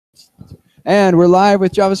And we're live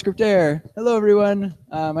with JavaScript Air. Hello, everyone.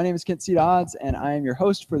 My name is Kent C. Dodds, and I am your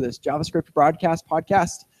host for this JavaScript broadcast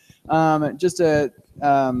podcast. Just a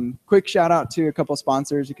quick shout out to a couple of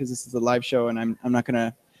sponsors because this is a live show, and I'm not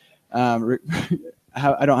gonna I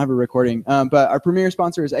don't have a recording. But our premier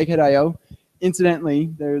sponsor is Egghead.io.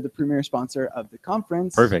 Incidentally, they're the premier sponsor of the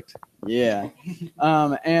conference. Perfect. Yeah.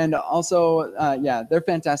 And also, yeah, they're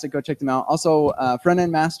fantastic. Go check them out. Also,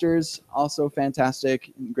 Front-End Masters, also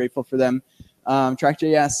fantastic. I'm grateful for them.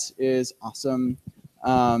 Track.js is awesome.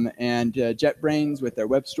 And JetBrains with their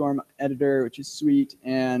WebStorm editor, which is sweet.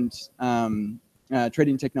 And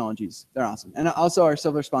Trading Technologies, they're awesome. And also our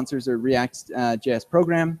silver sponsors are React.js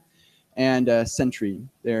Program and Sentry.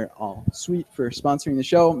 They're all sweet for sponsoring the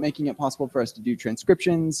show, making it possible for us to do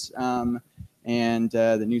transcriptions and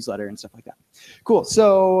the newsletter and stuff like that. Cool.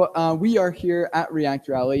 So we are here at React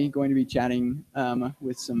Rally going to be chatting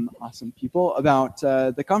with some awesome people about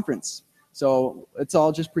the conference. So let's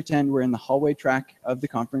all just pretend we're in the hallway track of the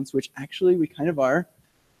conference, which actually we kind of are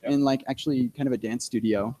in like actually kind of a dance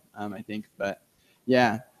studio, I think. But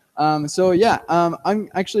yeah. I'm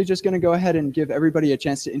actually just going to go ahead and give everybody a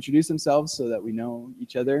chance to introduce themselves so that we know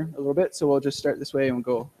each other a little bit. So we'll just start this way and we'll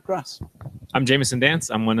go across. I'm Jameson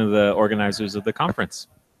Dance. I'm one of the organizers of the conference.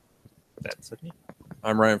 That's me.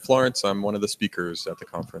 I'm Ryan Florence. I'm one of the speakers at the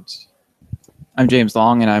conference. I'm James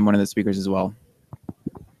Long, and I'm one of the speakers as well.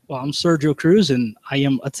 Well, I'm Sergio Cruz, and I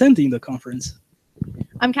am attending the conference.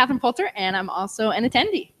 I'm Catherine Poulter, and I'm also an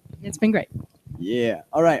attendee. It's been great. Yeah.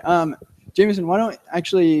 All right. Jameson, why don't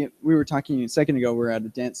actually, we were talking a second ago, we're at a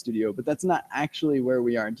dance studio, but that's not actually where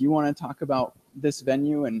we are. Do you want to talk about this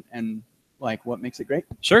venue and like what makes it great?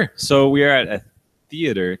 Sure. So we are at a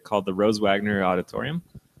theater called the Rose Wagner Auditorium.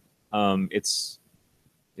 It's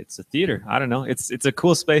a theater. I don't know. It's a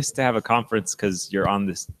cool space to have a conference because you're on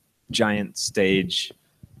this giant stage.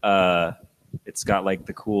 It's got like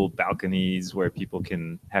the cool balconies where people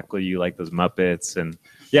can heckle you like those Muppets, and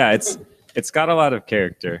yeah, it's got a lot of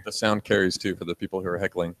character. The sound carries too for the people who are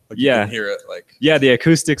heckling. Like yeah, you can hear it. Like yeah, the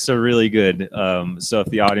acoustics are really good. So if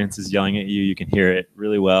the audience is yelling at you, you can hear it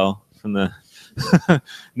really well from the.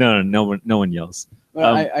 No one yells.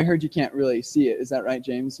 Well, I heard you can't really see it. Is that right,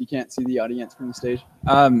 James? You can't see the audience from the stage?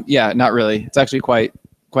 Yeah, not really. It's actually quite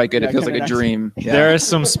good. It feels like a dream. Yeah. There are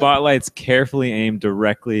some spotlights carefully aimed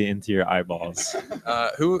directly into your eyeballs.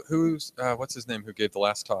 Who's what's his name? Who gave the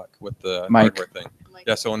last talk with the Mike. hardware thing?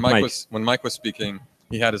 Yeah. So when Mike was speaking,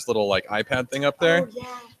 he had his little like iPad thing up there,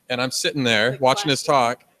 and I'm sitting there watching his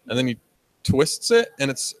talk, and then he twists it, and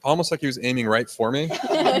it's almost like he was aiming right for me,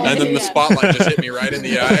 and then the spotlight just hit me right in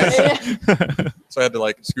the eyes. So I had to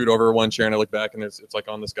like scoot over one chair, and I look back, and it's like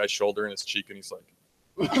on this guy's shoulder and his cheek, and he's like,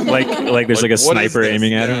 like there's like a sniper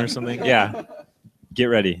aiming at him Yeah. or something. Yeah. Get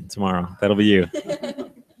ready tomorrow. That'll be you.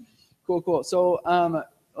 Cool. So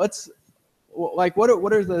what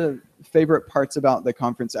are the favorite parts about the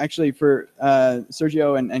conference? Actually, for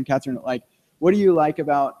Sergio and Catherine, like, what do you like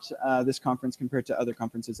about this conference compared to other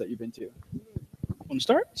conferences that you've been to? Want to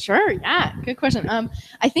start? Sure, yeah, good question.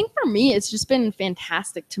 I think for me, it's just been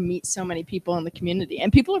fantastic to meet so many people in the community.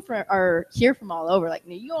 And people are here from all over, like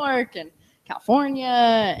New York and California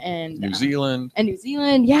and New Zealand. And New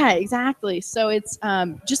Zealand, yeah, exactly. So it's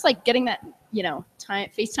just like getting that,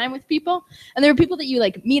 FaceTime with people. And there are people that you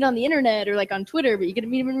like meet on the internet or like on Twitter, but you get to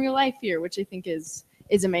meet them in real life here, which I think is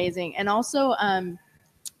amazing. And also,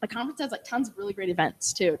 the conference has like tons of really great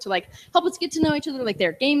events too, to like help us get to know each other. Like there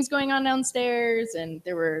are games going on downstairs, and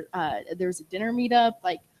there was a dinner meetup,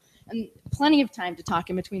 and plenty of time to talk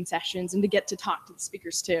in between sessions and to get to talk to the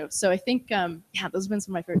speakers too. So I think, those have been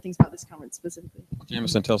some of my favorite things about this conference specifically.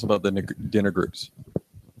 Jameson, tell us about the dinner groups.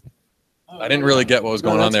 I didn't really get what was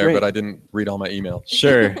going on there, great. but I didn't read all my emails.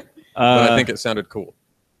 Sure. But I think it sounded cool.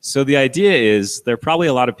 So the idea is there are probably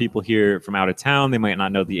a lot of people here from out of town. They might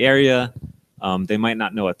not know the area. They might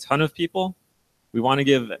not know a ton of people. We want to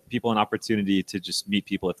give people an opportunity to just meet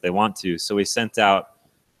people if they want to. So we sent out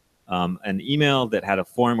an email that had a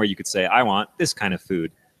form where you could say, I want this kind of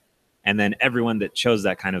food. And then everyone that chose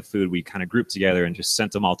that kind of food, we kind of grouped together and just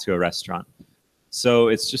sent them all to a restaurant. So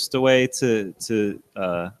it's just a way to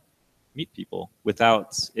meet people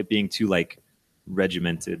without it being too like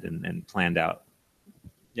regimented and planned out.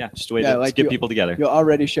 Yeah, just a way to get people together. You'll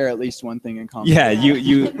already share at least one thing in common. Yeah,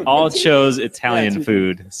 you all chose Italian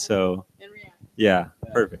food, so yeah,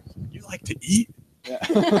 perfect. You like to eat?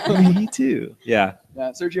 Yeah. Me too. Yeah.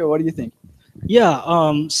 Sergio, what do you think? Yeah.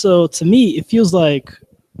 So to me, it feels like,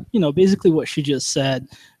 basically what she just said,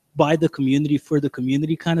 by the community for the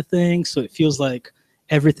community kind of thing. So it feels like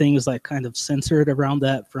everything is like kind of centered around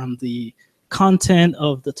that, from the content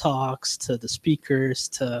of the talks to the speakers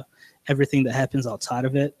to everything that happens outside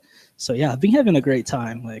of it. So yeah, I've been having a great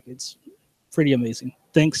time. Like it's pretty amazing.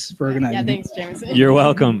 Thanks for organizing. Yeah, thanks, Jameson. You're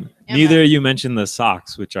welcome. Yeah, Neither of you mentioned the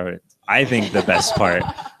socks, which are, I think, the best part.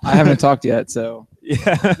 I haven't talked yet, so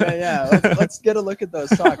Yeah. Let's get a look at those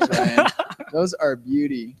socks, Ryan. Those are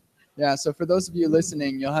beauty. Yeah, so for those of you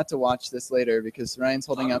listening, you'll have to watch this later because Ryan's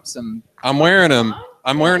holding up some. I'm wearing them.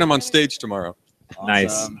 I'm wearing them on stage tomorrow.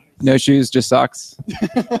 Nice. awesome- no shoes, just socks.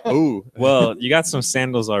 Ooh. Well, you got some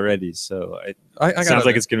sandals already, so it I got sounds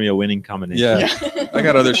like other- it's gonna be a winning combination. Yeah. I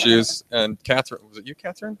got other shoes. And Catherine, was it you,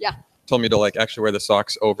 Catherine? Yeah. Told me to like actually wear the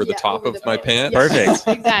socks over the Yeah, top over of the my pants. pants.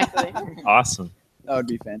 Perfect. Exactly. Awesome. That would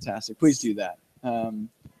be fantastic. Please do that.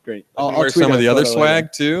 Great. I can wear tweet some a of the other photo later.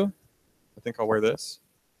 swag too. I think I'll wear this.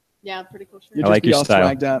 Yeah, pretty cool shirt. You'll I just like be your all style.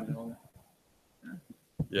 swagged up.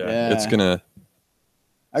 Yeah. It's Yeah. gonna.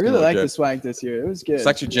 I really look like good. the swag this year. It was good. It's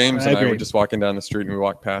actually James I and I were agree. just walking down the street and we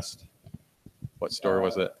walked past. What store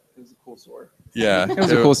was it? It was a cool store. Yeah. It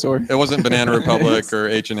was a cool store. It wasn't Banana Republic or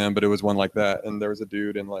H&M, but it was one like that. And there was a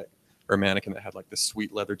dude in like, or a mannequin that had like this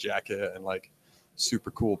sweet leather jacket and like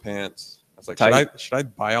super cool pants. I was like, Tight. should I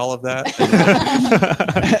buy all of that? And,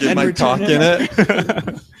 like, get And my return talk it? in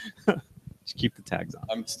it? Just keep the tags on.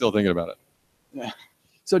 I'm still thinking about it.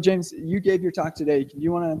 So James, you gave your talk today. Do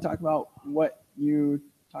you want to talk about what you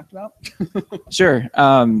talked about? Sure.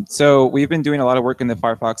 So we've been doing a lot of work in the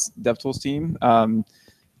Firefox DevTools team,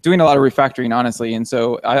 doing a lot of refactoring, honestly. And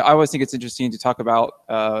so I always think it's interesting to talk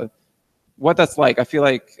about what that's like. I feel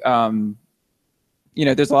like,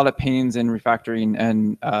 there's a lot of pains in refactoring,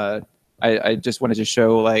 and I just wanted to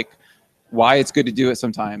show like why it's good to do it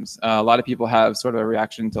sometimes. A lot of people have sort of a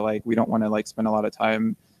reaction to like, we don't want to like spend a lot of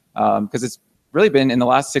time because it's really been in the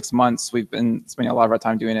last 6 months, we've been spending a lot of our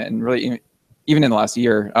time doing it, and really even in the last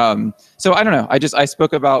year. So I don't know. I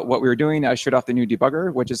spoke about what we were doing. I showed off the new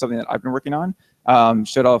debugger, which is something that I've been working on.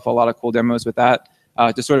 Showed off a lot of cool demos with that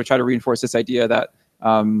to sort of try to reinforce this idea that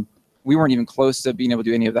we weren't even close to being able to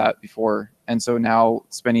do any of that before. And so now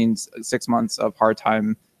spending 6 months of hard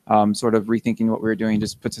time sort of rethinking what we were doing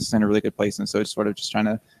just puts us in a really good place. And so it's sort of just trying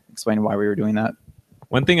to explain why we were doing that.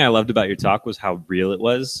 One thing I loved about your talk was how real it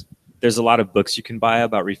was. There's a lot of books you can buy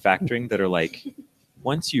about refactoring that are like,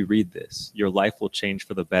 once you read this, your life will change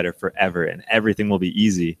for the better forever and everything will be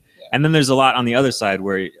easy. Yeah. And then there's a lot on the other side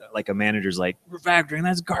where like a manager's like, refactoring,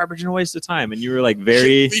 that's garbage and a waste of time. And you were like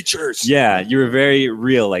very features. Yeah, you were very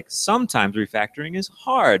real. Like sometimes refactoring is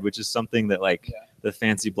hard, which is something that like the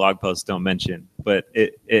fancy blog posts don't mention. But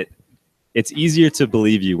it's easier to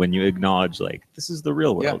believe you when you acknowledge like this is the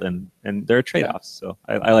real world and there are trade-offs. So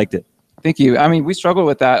I liked it. Thank you. I mean, we struggle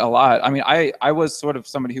with that a lot. I mean, I was sort of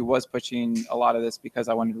somebody who was pushing a lot of this because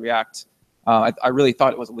I wanted to React. I really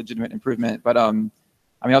thought it was a legitimate improvement, but I mean,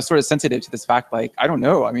 I was sort of sensitive to this fact. Like, I don't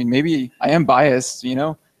know. I mean, maybe I am biased,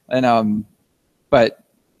 and but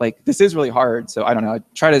like this is really hard. So I don't know. I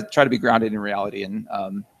try to be grounded in reality, and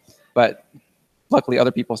but luckily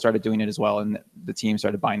other people started doing it as well, and the team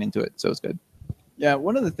started buying into it. So it was good. Yeah,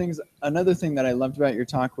 another thing that I loved about your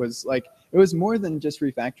talk was like, it was more than just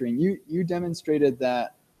refactoring. You demonstrated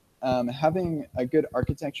that having a good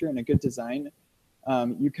architecture and a good design,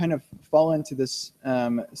 you kind of fall into this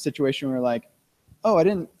situation where like, oh, I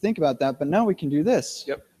didn't think about that, but now we can do this.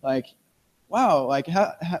 Yep. Like, wow, like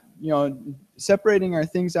separating our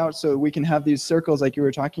things out so we can have these circles like you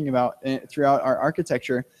were talking about throughout our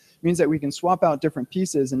architecture means that we can swap out different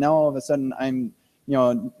pieces, and now all of a sudden I'm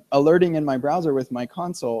alerting in my browser with my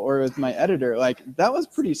console or with my editor. Like that was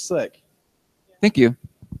pretty slick. Thank you.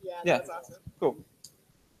 Yeah, that's awesome. Cool.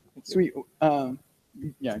 Sweet. Yeah, go I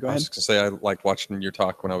was ahead. just gonna say I liked watching your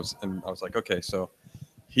talk when I was like, okay, so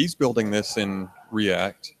he's building this in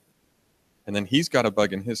React, and then he's got a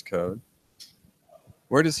bug in his code.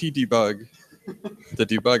 Where does he debug the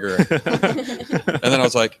debugger? And then I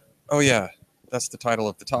was like, oh yeah, that's the title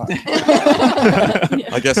of the talk.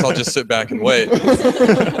 I guess I'll just sit back and wait.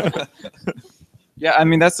 Yeah, I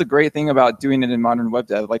mean, that's the great thing about doing it in modern web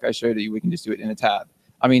dev. Like I showed you, we can just do it in a tab.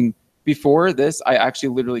 I mean, before this, I actually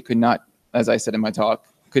literally could not, as I said in my talk,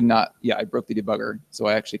 I broke the debugger. So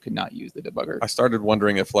I actually could not use the debugger. I started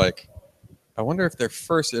wondering if I wonder if their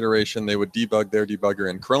first iteration, they would debug their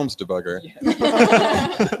debugger in Chrome's debugger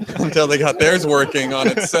until they got theirs working on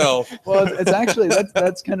itself. Well, it's actually,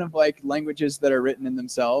 that's kind of like languages that are written in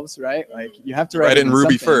themselves, right? Like you have to write it in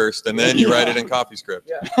Ruby something. first, and then you write it in CoffeeScript.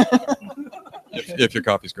 Yeah. if you're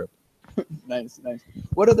CoffeeScript. Nice.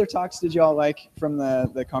 What other talks did y'all like from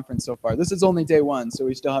the conference so far? This is only day one, so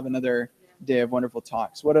we still have another day of wonderful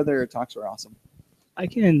talks. What other talks were awesome? I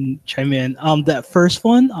can chime in. That first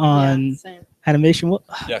one on animation.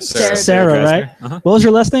 Yes, Sarah. Sarah, right? Uh-huh. What was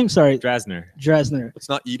your last name? Sorry. Drasner. Drasner. It's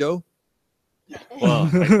not Ito. Well,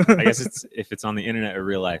 I guess it's if it's on the internet or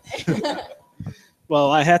real life.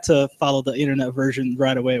 Well, I had to follow the internet version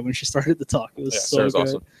right away when she started the talk. It was so Sarah's good.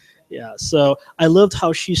 awesome. Yeah, so I loved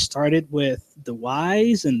how she started with the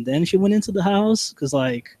whys and then she went into the hows, because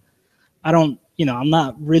like I don't, I'm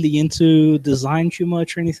not really into design too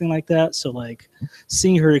much or anything like that. So like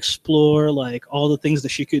seeing her explore like all the things that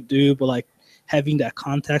she could do, but like having that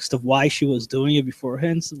context of why she was doing it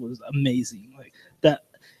beforehand was amazing. Like that,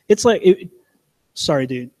 it's like sorry,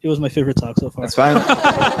 dude. It was my favorite talk so far. That's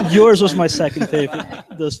fine. Yours was my second favorite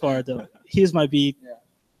thus far, though. His might be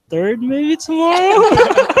third, maybe tomorrow.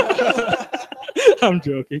 I'm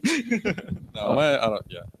joking. No, I don't.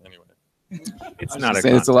 Yeah. Anyway, It's not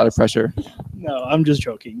It's a lot of pressure. No, I'm just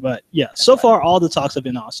joking. But yeah, so far all the talks have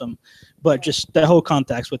been awesome. But just that whole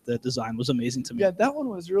context with the design was amazing to me. Yeah, that one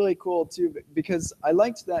was really cool too, because I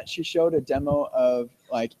liked that she showed a demo of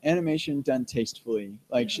like animation done tastefully.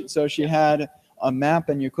 Like so she had a map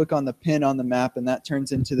and you click on the pin on the map and that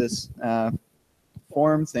turns into this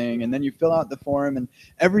form thing, and then you fill out the form and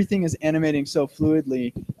everything is animating so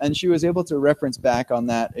fluidly, and she was able to reference back on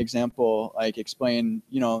that example, like explain,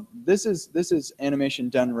 this is animation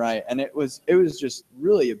done right, and it was just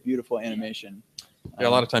really a beautiful animation. yeah. A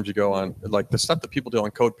lot of times you go on like the stuff that people do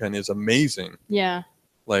on CodePen is amazing. Yeah.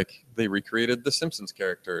 Like they recreated the Simpsons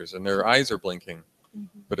characters and their eyes are blinking,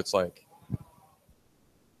 but it's like,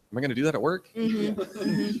 am I going to do that at work?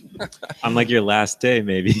 On like your last day,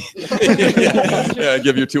 maybe. Yeah,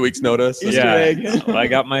 give you 2 weeks notice. Yeah. Well, I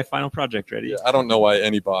got my final project ready. Yeah, I don't know why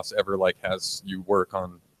any boss ever like has you work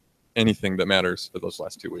on anything that matters for those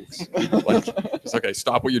last 2 weeks. Like, it's okay.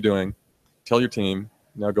 Stop what you're doing. Tell your team.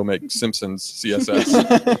 Now go make Simpsons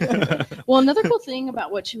CSS. Well, another cool thing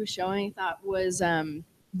about what she was showing, I thought, was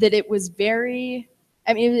that it was very.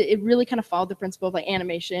 I mean, it really kind of followed the principle of like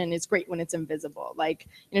animation is great when it's invisible. Like,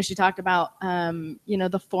 she talked about,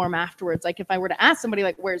 the form afterwards. Like if I were to ask somebody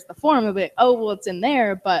like, where's the form? It'd be like, oh, well, it's in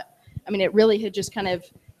there. But I mean, it really had just kind of,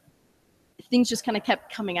 things just kind of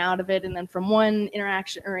kept coming out of it. And then from one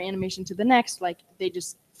interaction or animation to the next, like they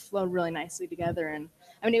just flowed really nicely together. And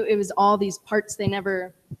I mean, it was all these parts, they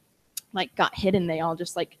never like got hidden. They all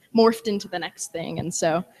just like morphed into the next thing. And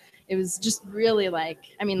so it was just really like,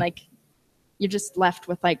 I mean, like, you're just left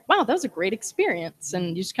with like, wow, that was a great experience.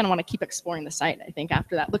 And you just kind of want to keep exploring the site, I think,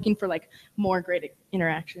 after that, looking for like more great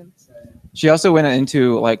interactions. She also went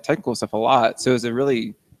into like technical stuff a lot. So it's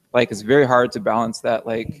it's very hard to balance that.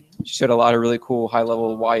 Like she showed a lot of really cool high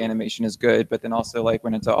level why animation is good, but then also like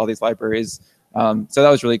went into all these libraries. So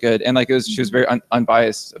that was really good. And like she was very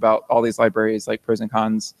unbiased about all these libraries, like pros and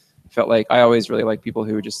cons. Felt like I always really like people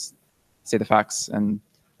who just say the facts. And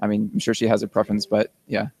I mean, I'm sure she has a preference, but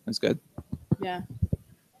yeah, it was good. Yeah.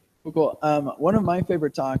 Cool. One of my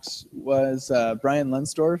favorite talks was Brian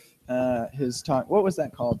Lensdorf. His talk, what was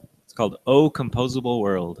that called? It's called Oh Composable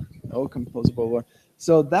World. Oh, Composable World.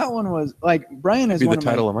 So that one was like, Brian is Be one the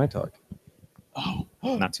title of my talk. Oh,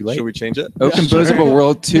 Not too late. Should we change it? Oh, Composable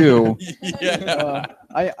World 2. Yeah.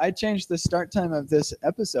 I changed the start time of this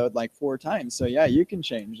episode like 4 times. So yeah, you can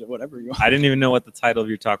change it, whatever you want. I didn't even know what the title of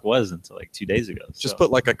your talk was until like 2 days ago. Just so.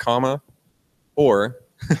 put like a comma or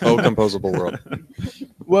Oh Composable World.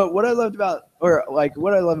 Well, what I love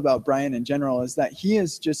about Brian in general is that he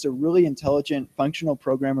is just a really intelligent functional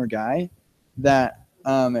programmer guy that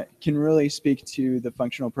can really speak to the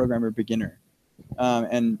functional programmer beginner.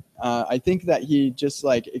 And I think that he just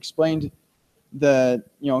like explained the,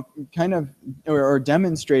 kind of, or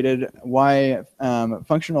demonstrated why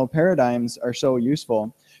functional paradigms are so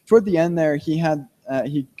useful. Toward the end there, he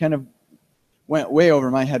kind of went way over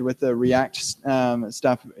my head with the React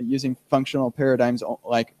stuff using functional paradigms,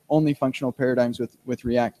 like only functional paradigms with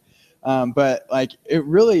React. But like it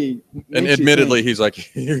really. And admittedly, he's like,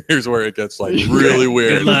 here's where it gets like really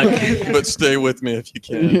weird. But stay with me if you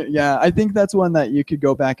can. Yeah, I think that's one that you could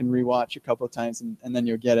go back and rewatch a couple of times, and then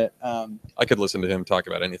you'll get it. I could listen to him talk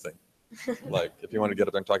about anything. Like if you want to get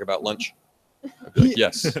up there and talk about lunch. I'd be like,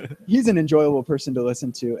 yes. He's an enjoyable person to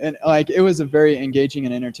listen to, and like it was a very engaging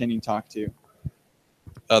and entertaining talk too.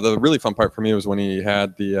 The really fun part for me was when he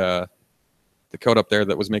had the code up there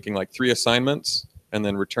that was making like 3 assignments and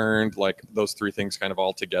then returned like those 3 things kind of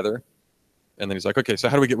all together. And then he's like, okay, so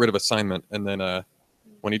how do we get rid of assignment? And then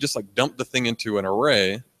when he just like dumped the thing into an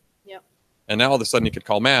array, Yep. And now all of a sudden he could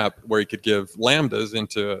call map where he could give lambdas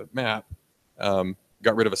into map,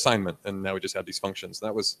 got rid of assignment, and now we just have these functions.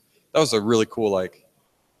 That was a really cool like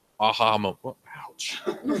aha moment. Oh, ouch.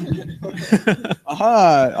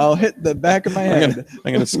 Aha, I'll hit the back of my head.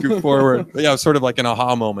 I'm gonna scoot forward. But yeah, it was sort of like an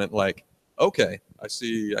aha moment, like, okay, I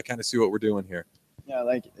kind of see what we're doing here. Yeah,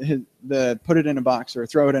 like the put it in a box or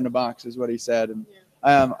throw it in a box is what he said. And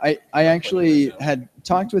I actually had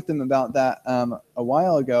talked with him about that a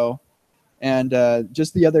while ago. And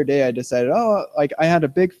just the other day, I decided, like I had a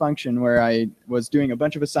big function where I was doing a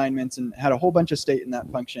bunch of assignments and had a whole bunch of state in that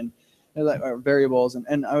function, or variables.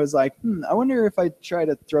 And I was like, I wonder if I try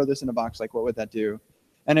to throw this in a box, like what would that do?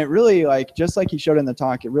 And it really, like, just like he showed in the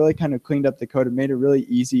talk, it really kind of cleaned up the code and made it really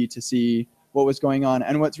easy to see what was going on.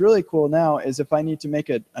 And what's really cool now is if I need to make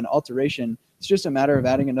an alteration, it's just a matter of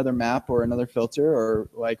adding another map or another filter or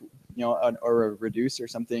like, or a reduce or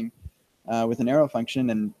something with an arrow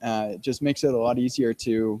function, and it just makes it a lot easier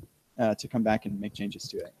to come back and make changes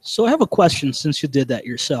to it. So I have a question, since you did that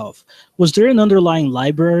yourself. Was there an underlying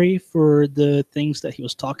library for the things that he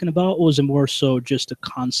was talking about, or was it more so just the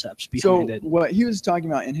concepts behind it? So what he was talking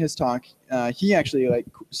about in his talk, he actually like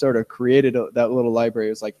sort of created that little library.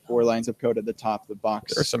 It was like 4 lines of code at the top, the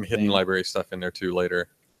box. There's some hidden thing. library stuff in there too later.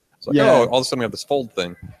 It's like, Yeah. all of a sudden we have this fold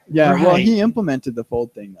thing. Yeah, well, Right. he implemented the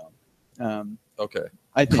fold thing though. Okay.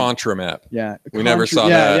 I think. Contra map. Yeah. We never saw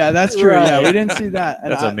yeah, that. Yeah, that's true. Right. Yeah, we didn't see that.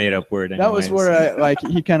 And That's a made-up word. that was anyways. where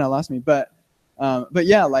he kind of lost me. But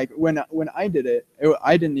yeah, like when I did it,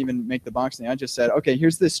 I didn't even make the box thing. I just said, okay,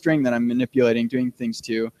 here's this string that I'm manipulating, doing things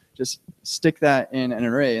to. Just stick that in an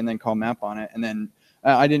array and then call map on it. And then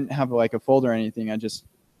I didn't have like a folder or anything. I just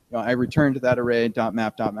I returned that array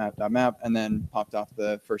 .map, and then popped off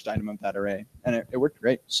the first item of that array, and it worked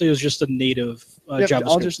great. So it was just a native Yep, JavaScript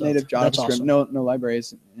all just stuff. native That's JavaScript, awesome. no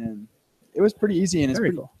libraries, and it was pretty easy and it's Very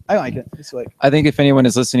pretty cool. I like it. It's like I think if anyone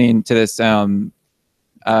is listening to this,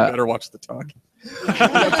 Better watch the talk.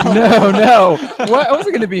 no. What? I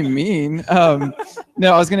wasn't going to be mean.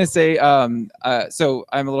 No, I was going to say, so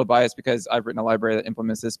I'm a little biased because I've written a library that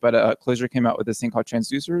implements this, but Clojure came out with this thing called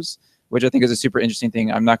transducers, which I think is a super interesting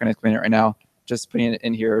thing. I'm not going to explain it right now. Just putting it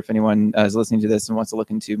in here if anyone is listening to this and wants to look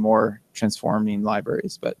into more transforming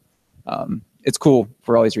libraries, but it's cool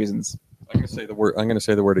for all these reasons. I'm going to say the word. I'm going to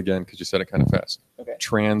say the word again because you said it kind of fast. Okay.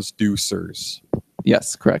 Transducers.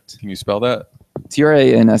 Yes, correct. Can you spell that?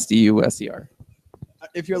 TRANSDUSER.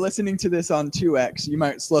 if you're listening to this on 2x, you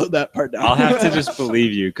might slow that part down. I'll have to just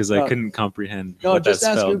believe you because I No. couldn't comprehend. No, what just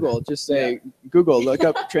that ask spelled. Google. Just say Google, look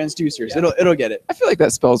up transducers. It'll get it. I feel like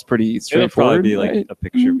that spells pretty It'll straightforward. probably be like right? a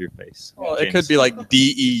picture of your face. Well, it James. could be like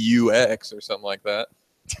DEUX or something like that.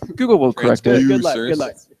 Google will correct it. Good luck. Good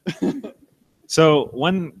luck. So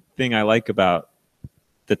one thing I like about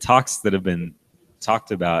the talks that have been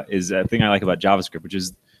talked about is a thing I like about JavaScript, which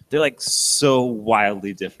is they're like so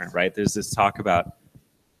wildly different, right? There's this talk about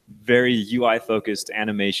very UI focused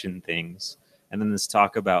animation things, and then this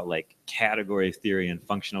talk about like category theory and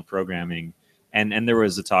functional programming, and there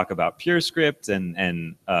was a talk about pure script and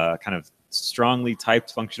kind of strongly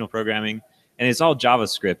typed functional programming, and it's all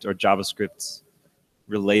JavaScript or JavaScript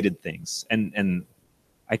related things, and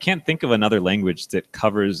I can't think of another language that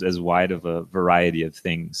covers as wide of a variety of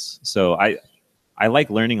things. So I like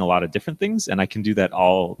learning a lot of different things, and I can do that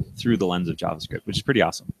all through the lens of JavaScript, which is pretty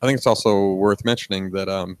awesome. I think it's also worth mentioning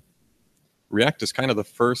that React is kind of the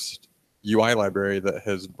first UI library that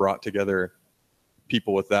has brought together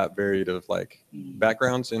people with that varied of like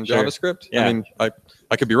backgrounds in Sure. JavaScript. Yeah. I mean,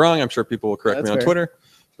 I could be wrong. I'm sure people will correct That's me on fair. Twitter,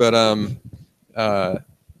 but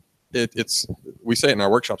it's we say it in our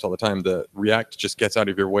workshops all the time that React just gets out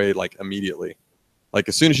of your way like immediately. Like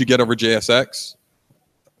as soon as you get over JSX,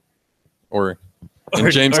 or in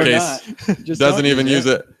James' Or case, not. Just doesn't don't even use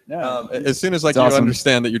it. Yeah. As soon as like It's you awesome.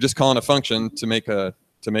 understand that you're just calling a function to make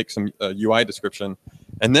some UI description,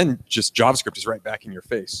 and then just JavaScript is right back in your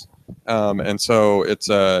face. And so it's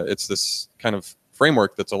this kind of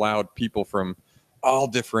framework that's allowed people from all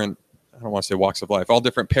different, I don't want to say walks of life, all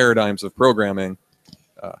different paradigms of programming.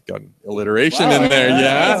 Got an alliteration Wow. in there, Yeah,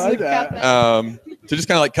 yeah. I like that. To just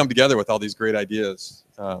kind of like come together with all these great ideas.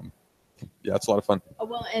 Yeah, it's a lot of fun. Oh,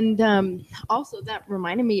 well, and also that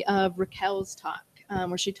reminded me of Raquel's talk,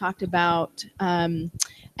 where she talked about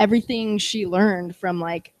everything she learned from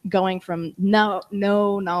like going from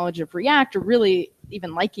no knowledge of React or really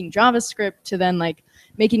even liking JavaScript to then like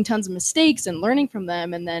making tons of mistakes and learning from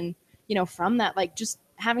them, and then from that like just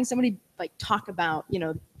having somebody like talk about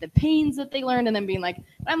the pains that they learned and then being like,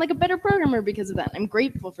 I'm like a better programmer because of that. I'm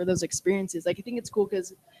grateful for those experiences. Like I think it's cool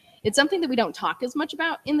because it's something that we don't talk as much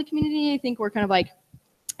about in the community. I think we're kind of like,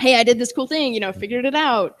 hey, I did this cool thing, figured it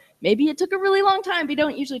out. Maybe it took a really long time, but we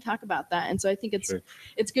don't usually talk about that. And so I think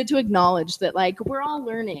it's good to acknowledge that like we're all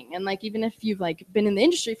learning. And like even if you've like been in the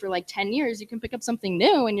industry for like 10 years, you can pick up something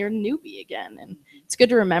new and you're a newbie again. And it's good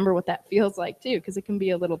to remember what that feels like too, because it can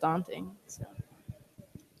be a little daunting. So.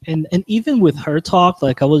 And even with her talk,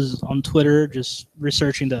 like I was on Twitter just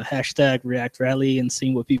researching the hashtag React Rally and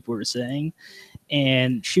seeing what people were saying,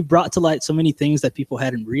 and she brought to light so many things that people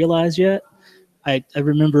hadn't realized yet. I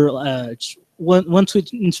remember one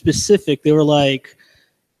tweet in specific. They were like,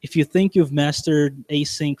 "If you think you've mastered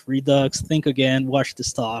async Redux, think again. Watch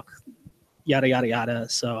this talk." Yada yada yada.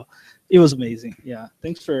 So it was amazing. Yeah,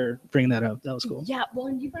 thanks for bringing that up. That was cool. Yeah, well,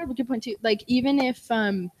 and you brought up a good point too. Like even if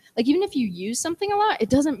you use something a lot, it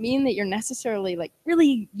doesn't mean that you're necessarily like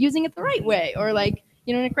really using it the right way or like,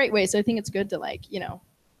 you know, in a great way. So I think it's good to like, you know,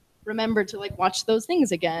 remember to like watch those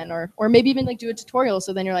things again, or maybe even like do a tutorial.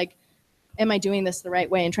 So then you're like, am I doing this the right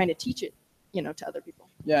way, and trying to teach it, you know, to other people.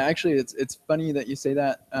 Yeah, actually, it's funny that you say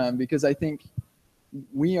that because I think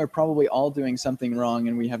we are probably all doing something wrong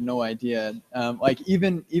and we have no idea. Like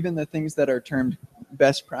even the things that are termed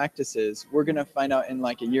best practices, we're gonna find out in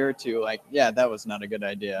like a year or two, like, yeah, that was not a good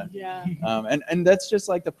idea. Yeah. And that's just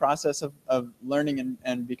like the process of learning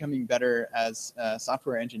and becoming better as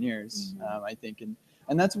software engineers, I think.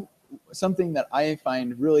 And that's something that I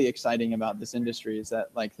find really exciting about this industry, is that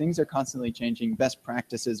like things are constantly changing. Best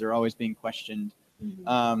practices are always being questioned.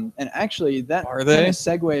 And actually that kind of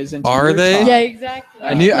segues into your talk. Yeah, exactly.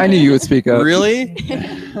 I knew you would speak up. Really?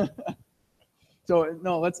 So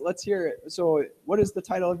no, let's hear it. So what is the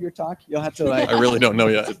title of your talk? You'll have to like. I really don't know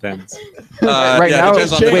yet. Depends. Right yeah, now, it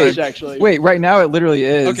depends on Change, the actually. Wait, right now it literally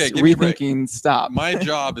is Okay, give me a break. rethinking stop. My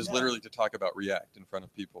job is literally to talk about React in front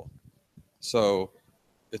of people. So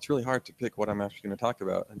it's really hard to pick what I'm actually going to talk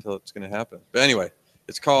about until it's going to happen. But anyway,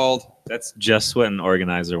 it's called. That's just what an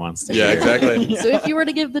organizer wants to Yeah, hear. exactly. So if you were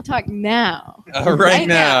to give the talk now, Right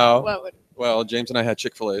now. what would? Well, James and I had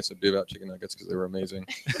Chick-fil-A, so it'd be about chicken nuggets because they were amazing.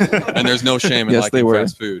 And there's no shame in Yes, they liking were.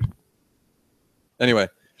 fast food. Anyway,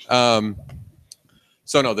 so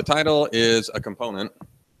no, the title is a component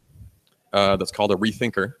that's called a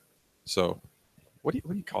rethinker. So what do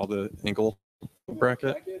you call the angle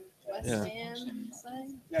bracket? Yeah.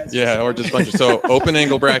 Yeah, or just bunch of, so open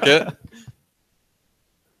angle bracket,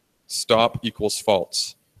 stop equals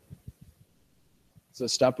false. So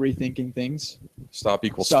stop rethinking things. Stop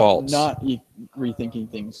equals Stop false. not rethinking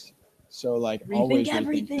things. So like Rethink always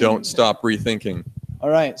everything. Don't stop rethinking. All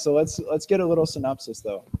right, so let's get a little synopsis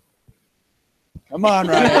though. Come on,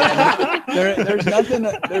 Ryan.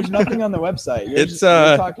 There's nothing on the website.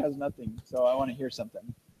 Your talk has nothing, so I want to hear something.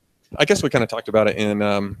 I guess we kind of talked about it in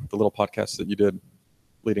the little podcast that you did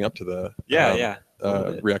leading up to the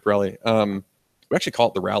React Rally. We actually call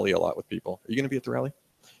it the rally a lot with people. Are you going to be at the rally?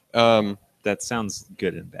 That sounds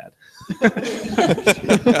good and bad.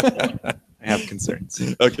 I have concerns.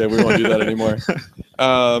 Okay, we won't do that anymore.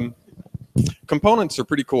 Components are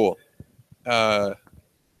pretty cool. And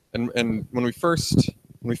when we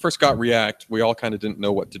first got React, we all kind of didn't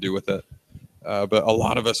know what to do with it. But a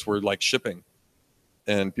lot of us were like shipping.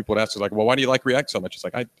 And people would ask us like, well, why do you like React so much? It's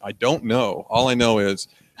like, I don't know. All I know is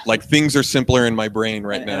like things are simpler in my brain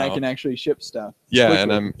right now. And I can actually ship stuff. Yeah,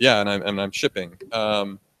 quickly. and I'm shipping.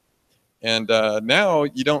 And now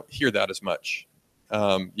you don't hear that as much.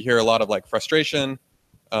 You hear a lot of like frustration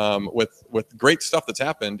with great stuff that's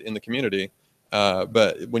happened in the community.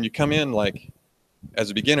 But when you come in like as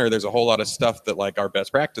a beginner, there's a whole lot of stuff that like are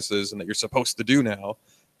best practices and that you're supposed to do now.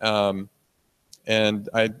 And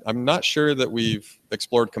I'm not sure that we've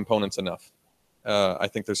explored components enough. I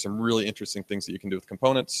think there's some really interesting things that you can do with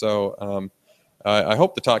components. So I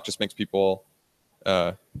hope the talk just makes people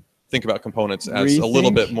think about components as a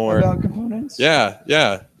little bit more. About components? Yeah.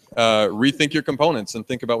 Rethink your components and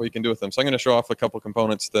think about what you can do with them. So I'm going to show off a couple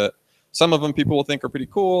components that some of them people will think are pretty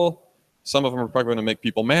cool. Some of them are probably going to make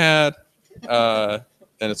people mad.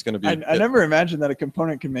 And it's going to be. I never imagined that a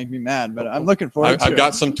component can make me mad, but I'm looking forward to it. I've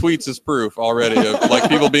got some tweets as proof already of like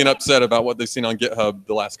people being upset about what they've seen on GitHub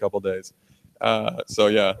the last couple of days. So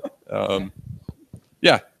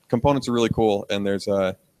yeah, components are really cool, and there's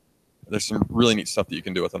some really neat stuff that you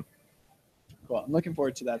can do with them. Cool. I'm looking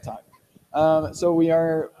forward to that talk. So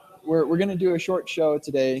we're going to do a short show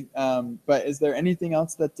today, but is there anything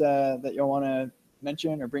else that you'll want to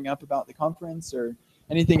mention or bring up about the conference, or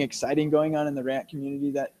anything exciting going on in the React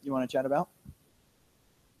community that you want to chat about?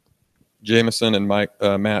 Jameson and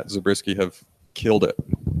Matt Zabriskie have killed it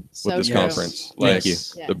with this conference. Like, Thank you.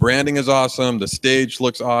 Yes. The branding is awesome. The stage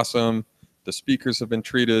looks awesome. The speakers have been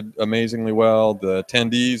treated amazingly well. The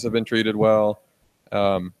attendees have been treated well.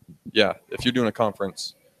 Yeah, if you're doing a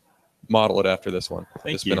conference, model it after this one.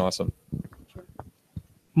 It's been awesome.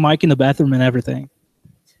 Mic in the bathroom and everything.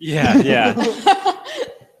 Yeah.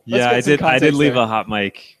 Yeah, get some I did context leave there. a hot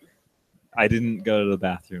mic. I didn't go to the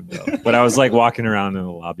bathroom though, but I was like walking around in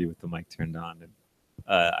the lobby with the mic turned on. And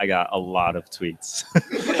I got a lot of tweets.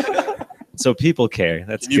 So people care.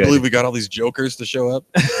 That's Can you good. believe we got all these jokers to show up?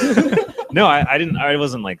 No, I didn't. I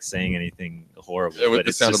wasn't like saying anything horrible. But It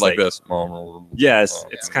it's sounded just like this. Yes,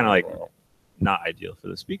 it's kind of like not ideal for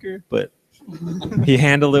the speaker, but he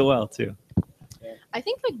handled it well too. I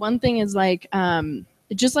think like one thing is like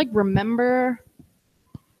just like remember,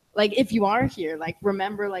 like if you are here, like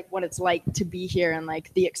remember like what it's like to be here and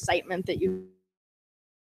like the excitement that you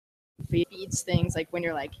feeds things, like when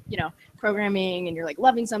you're like, you know, programming and you're like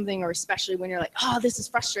loving something, or especially when you're like, oh, this is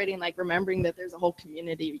frustrating, like remembering that there's a whole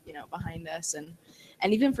community, you know, behind this. And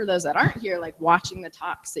even for those that aren't here, like watching the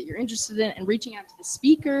talks that you're interested in and reaching out to the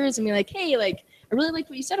speakers and be like, hey, like I really liked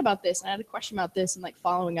what you said about this and I had a question about this, and like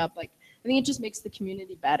following up, like I think it just makes the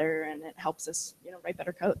community better and it helps us, you know, write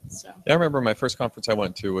better code. So yeah, I remember my first conference I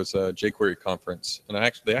went to was a jQuery conference, and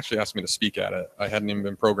they actually asked me to speak at it. I hadn't even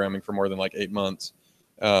been programming for more than like 8 months.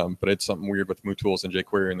 But it's something weird with MooTools and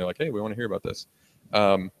jQuery, and they're like, hey, we want to hear about this.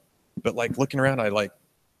 But like looking around, I like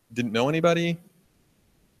didn't know anybody.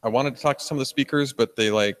 I wanted to talk to some of the speakers, but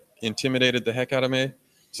they like intimidated the heck out of me.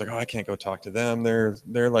 It's like, oh, I can't go talk to them.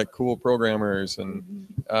 They're like cool programmers. And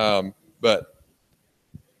but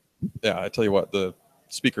yeah, I tell you what, the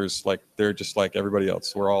speakers, like they're just like everybody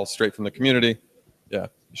else. We're all straight from the community. Yeah,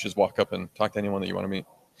 you should just walk up and talk to anyone that you want to meet.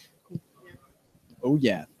 Oh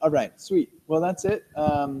yeah. All right. Sweet. Well, that's it.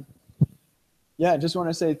 Yeah, I just want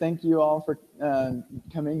to say thank you all for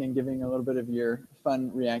coming and giving a little bit of your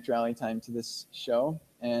fun React Rally time to this show.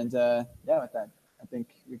 And yeah, with that, I think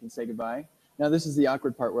we can say goodbye. Now this is the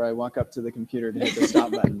awkward part where I walk up to the computer to hit the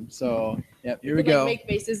stop button. So yeah, here we go. Make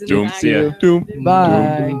faces in Doom. the See ya.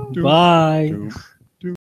 background. Bye. Bye.